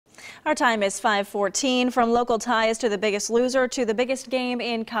Our time is 5:14. From local ties to the biggest loser to the biggest game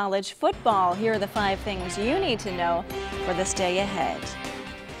in college football. Here are the 5 things you need to know for this day ahead.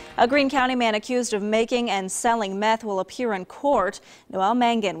 A Greene County man accused of making and selling meth will appear in court. Noel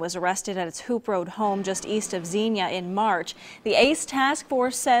Mangan was arrested at its Hoop Road home just east of Xenia in March. The ACE task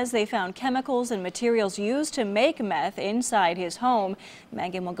force says they found chemicals and materials used to make meth inside his home.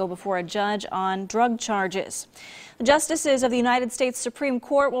 Mangan will go before a judge on drug charges. Justices of the United States Supreme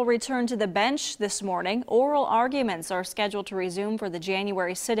Court will return to the bench this morning. Oral arguments are scheduled to resume for the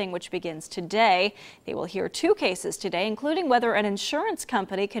January sitting, which begins today. They will hear 2 cases today, including whether an insurance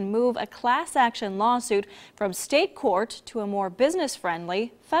company can move a class action lawsuit from state court to a more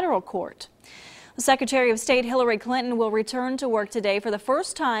business-friendly federal court. Secretary of State Hillary Clinton will return to work today for the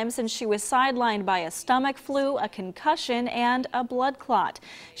first time since she was sidelined by a stomach flu, a concussion, and a blood clot.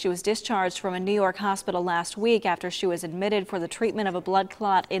 She was discharged from a New York hospital last week after she was admitted for the treatment of a blood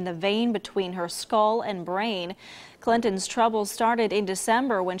clot in the vein between her skull and brain. Clinton's troubles started in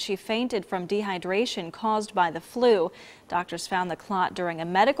December when she fainted from dehydration caused by the flu. Doctors found the clot during a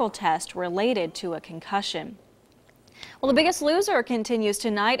medical test related to a concussion. Well, The Biggest Loser continues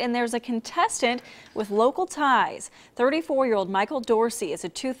tonight, and there's a contestant with local ties. 34-year-old Michael Dorsey is a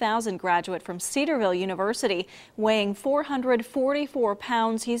 2000 graduate from Cedarville University, weighing 444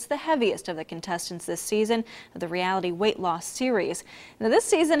 pounds. He's the heaviest of the contestants this season of the reality weight loss series. Now, this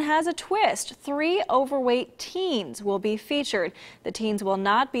season has a twist. 3 overweight teens will be featured. The teens will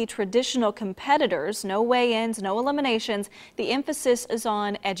not be traditional competitors. No weigh-ins, no eliminations. The emphasis is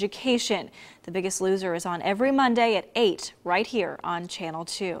on education. The Biggest Loser is on every Monday at 8 right here on Channel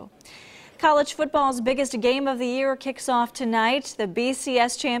 2. College football's biggest game of the year kicks off tonight. The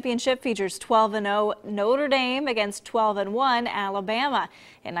BCS championship features 12-0 Notre Dame against 12-1 Alabama.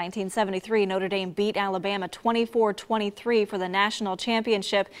 In 1973, Notre Dame beat Alabama 24-23 for the national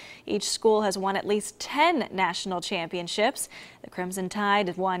championship. Each school has won at least 10 national championships. The Crimson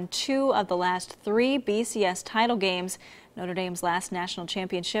Tide won 2 of the last 3 BCS title games. Notre Dame's last national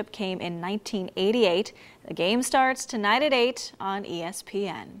championship came in 1988. The game starts tonight at 8 on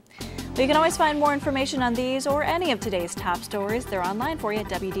ESPN. You can always find more information on these or any of today's top stories. They're online for you at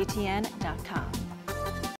WDTN.com.